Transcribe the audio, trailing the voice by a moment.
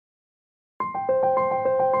Hi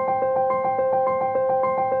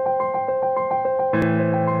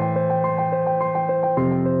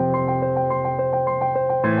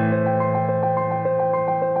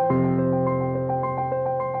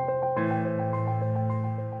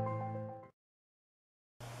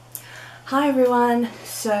everyone,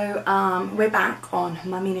 so we're back on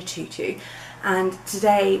Mummy and a Tutu, and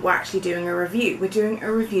today we're actually doing a review. We're doing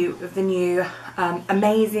a review of the new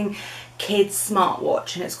amazing kids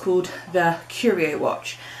smartwatch, and it's called the Kurio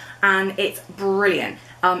watch, and it's brilliant.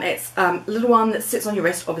 It's a little one that sits on your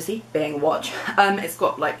wrist, obviously being a watch. It's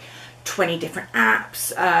got like 20 different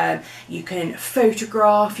apps, you can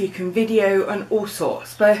photograph, you can video and all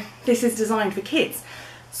sorts, but this is designed for kids.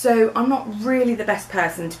 So I'm not really the best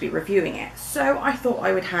person to be reviewing it. So I thought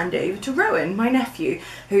I would hand over to Rowan, my nephew,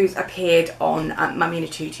 who's appeared on Mummy and a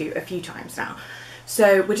Tutu a few times now.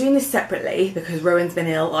 So we're doing this separately because Rowan's been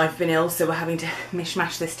ill, I've been ill, so we're having to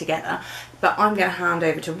mishmash this together. But I'm going to hand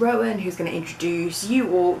over to Rowan, who's going to introduce you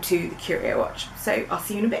all to the Kurio watch. So I'll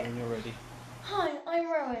see you in a bit. When you're ready. Hi, I'm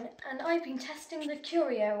Rowan, and I've been testing the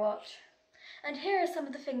Kurio watch. And here are some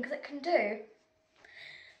of the things it can do.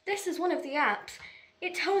 This is one of the apps.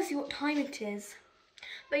 It tells you what time it is,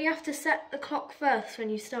 but you have to set the clock first when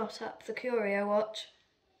you start up the Kurio watch.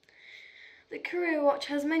 The Kurio watch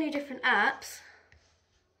has many different apps.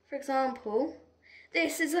 For example,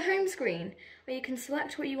 this is a home screen where you can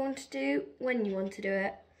select what you want to do when you want to do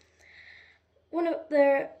it.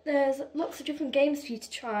 There's lots of different games for you to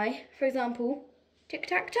try. For example,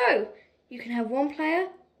 tic-tac-toe. You can have one player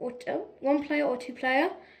or two player,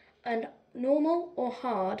 and normal or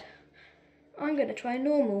hard. I'm going to try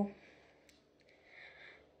normal.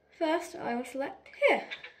 First, I will select here,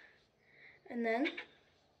 and then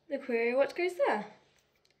the Kurio watch goes there.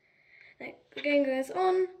 Now, the game goes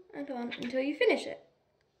on and on until you finish it.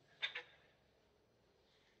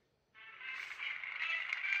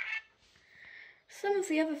 Some of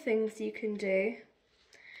the other things you can do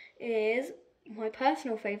is my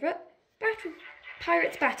personal favourite,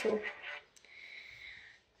 Pirates Battle,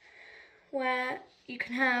 where you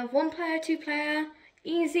can have one player, two player,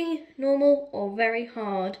 easy, normal or very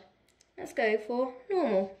hard. Let's go for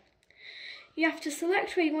normal. You have to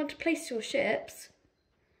select where you want to place your ships,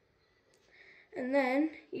 and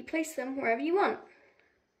then you place them wherever you want.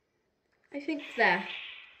 I think there.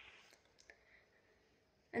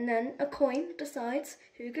 And then a coin decides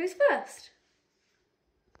who goes first.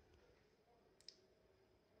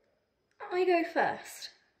 I go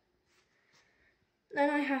first. Then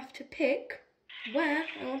I have to pick where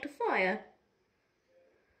I want to fire.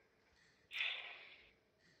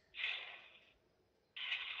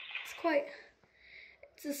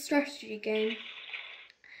 It's a strategy game,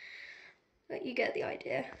 but you get the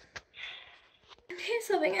idea. And here's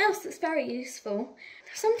something else that's very useful.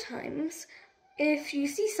 Sometimes, if you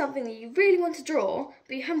see something that you really want to draw,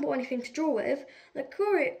 but you haven't got anything to draw with, the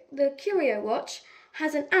Kurio watch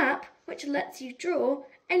has an app which lets you draw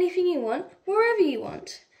anything you want, wherever you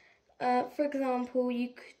want. For example, you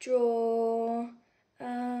could draw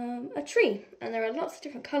a tree, and there are lots of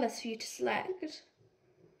different colours for you to select.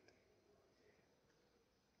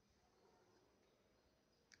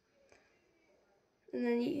 And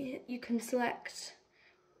then you can select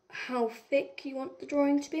how thick you want the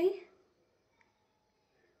drawing to be.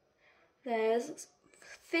 There's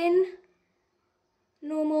thin,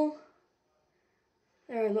 normal,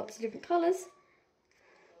 there are lots of different colours.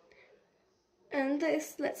 And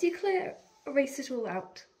this lets you erase it all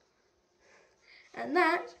out. And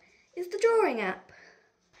that is the drawing app.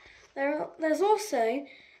 There's also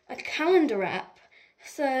a calendar app,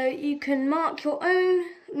 so you can mark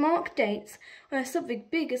dates where something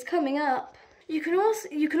big is coming up. You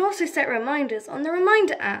can also set reminders on the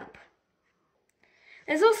reminder app.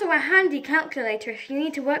 There's also a handy calculator if you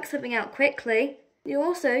need to work something out quickly.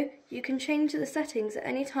 You can change the settings at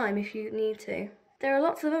any time if you need to. There are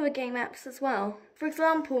lots of other game apps as well. For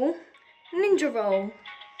example, Ninja Roll.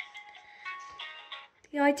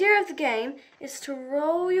 The idea of the game is to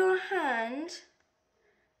roll your hand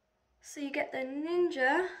so you get the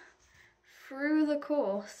ninja through the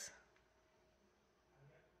course.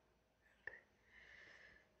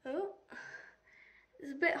 Oh,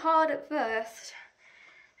 it's a bit hard at first,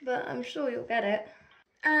 but I'm sure you'll get it.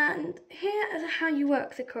 And here is how you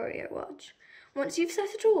work the Kurio watch. Once you've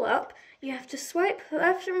set it all up, you have to swipe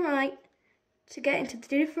left and right to get into the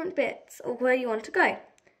different bits of where you want to go.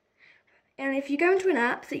 And if you go into an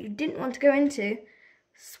app that you didn't want to go into,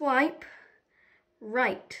 swipe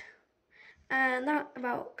right. And that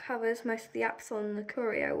about covers most of the apps on the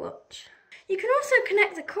Kurio watch. You can also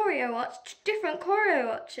connect the Kurio watch to different Kurio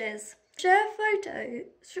watches. share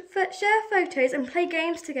photos and play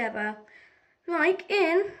games together, like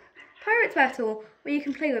in Pirates Battle, where you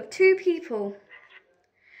can play with 2 people.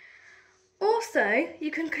 Also, you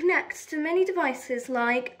can connect to many devices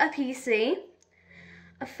like a PC,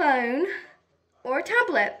 a phone, or a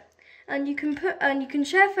tablet, and you can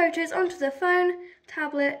share photos onto the phone,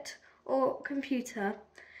 tablet, or computer.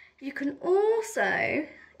 You can also,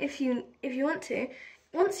 if you want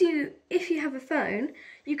to, if you have a phone,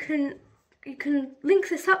 you can link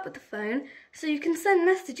this up with the phone so you can send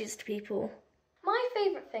messages to people. My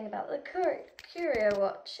favourite thing about the Kurio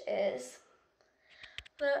watch is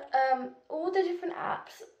all the different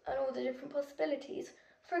apps and all the different possibilities.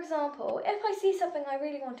 For example, if I see something I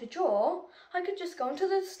really want to draw, I could just go into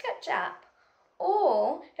the Sketch app.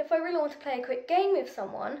 Or if I really want to play a quick game with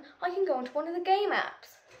someone, I can go into one of the game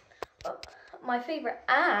apps. But my favourite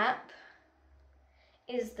app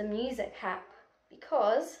is the music app,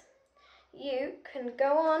 because you can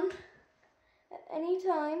go on at any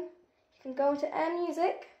time. You can go into Air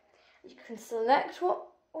Music, you can select what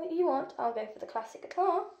you want. I'll go for the classic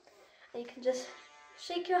guitar, and you can just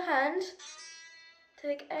shake your hand to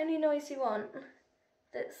make any noise you want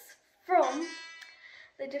that's from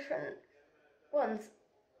the different ones.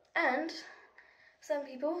 And some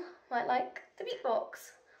people might like the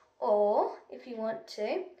beatbox, or if you want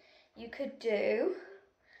to, you could do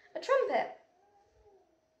a trumpet.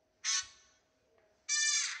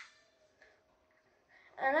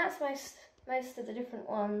 And that's most of the different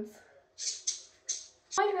ones.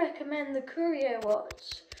 I'd recommend the Kurio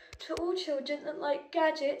watch to all children that like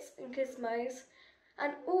gadgets and gizmos,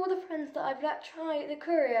 and all the friends that I've let try the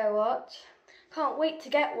Kurio watch can't wait to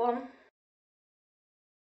get one.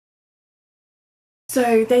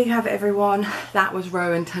 So there you have it, everyone. That was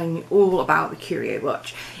Rowan telling you all about the Kurio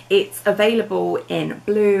watch. It's available in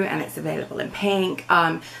blue and it's available in pink.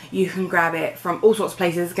 You can grab it from all sorts of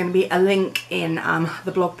places. There's going to be a link in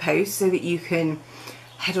the blog post so that you can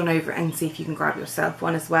head on over and see if you can grab yourself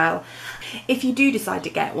one as well. If you do decide to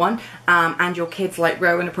get one, and your kids like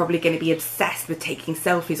Rowan are probably going to be obsessed with taking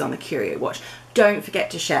selfies on the Kurio watch, don't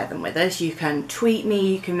forget to share them with us. You can tweet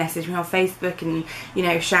me, you can message me on Facebook and, you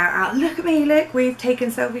know, shout out, look at me, look, we've taken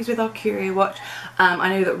selfies with our Kurio watch. I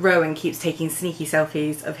know that Rowan keeps taking sneaky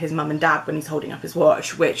selfies of his mum and dad when he's holding up his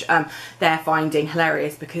watch, which they're finding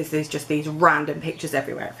hilarious because there's just these random pictures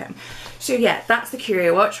everywhere of him. So yeah, that's the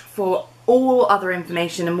Kurio watch. For all other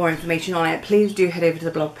information and more information on it, please do head over to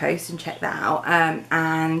the blog post and check that out.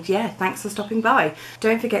 And yeah, thanks for stopping by.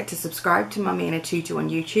 Don't forget to subscribe to Mummy and a Tutu on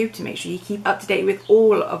YouTube to make sure you keep up to date with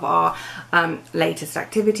all of our latest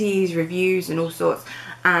activities, reviews and all sorts.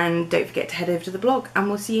 And don't forget to head over to the blog, and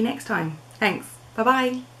we'll see you next time. Thanks. Bye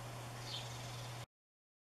bye.